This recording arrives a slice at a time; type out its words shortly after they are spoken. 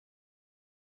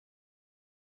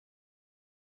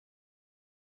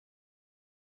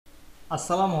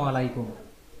Assalamu Walaikum.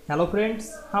 Hello friends,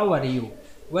 how are you?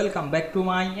 Welcome back to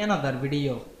my another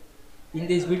video. In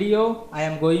this video, I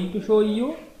am going to show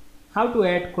you how to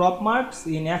add crop marks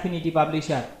in Affinity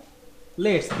Publisher.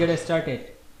 Let's get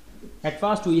started. At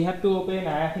first, we have to open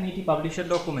an Affinity Publisher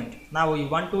document. Now we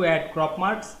want to add crop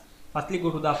marks. Firstly,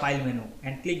 go to the File menu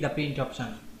and click the Print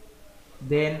option.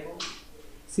 Then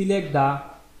select the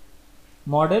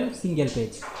Model Single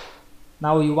Page.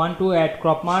 Now you want to add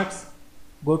crop marks.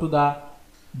 Go to the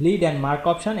bleed and mark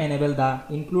option, enable the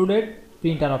included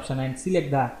printer option and select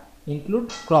the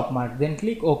include crop mark, then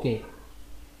click OK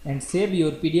and save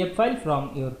your PDF file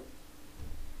from your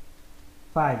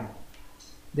file,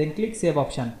 then click save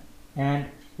option and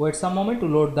wait some moment to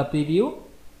load the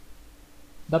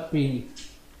print.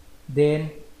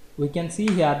 Then we can see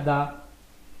here the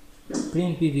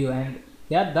print preview and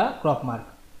here the crop mark.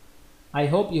 I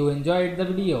hope you enjoyed the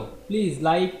video. Please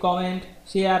like, comment,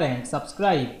 share and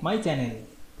subscribe my channel.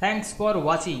 Thanks for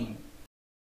watching.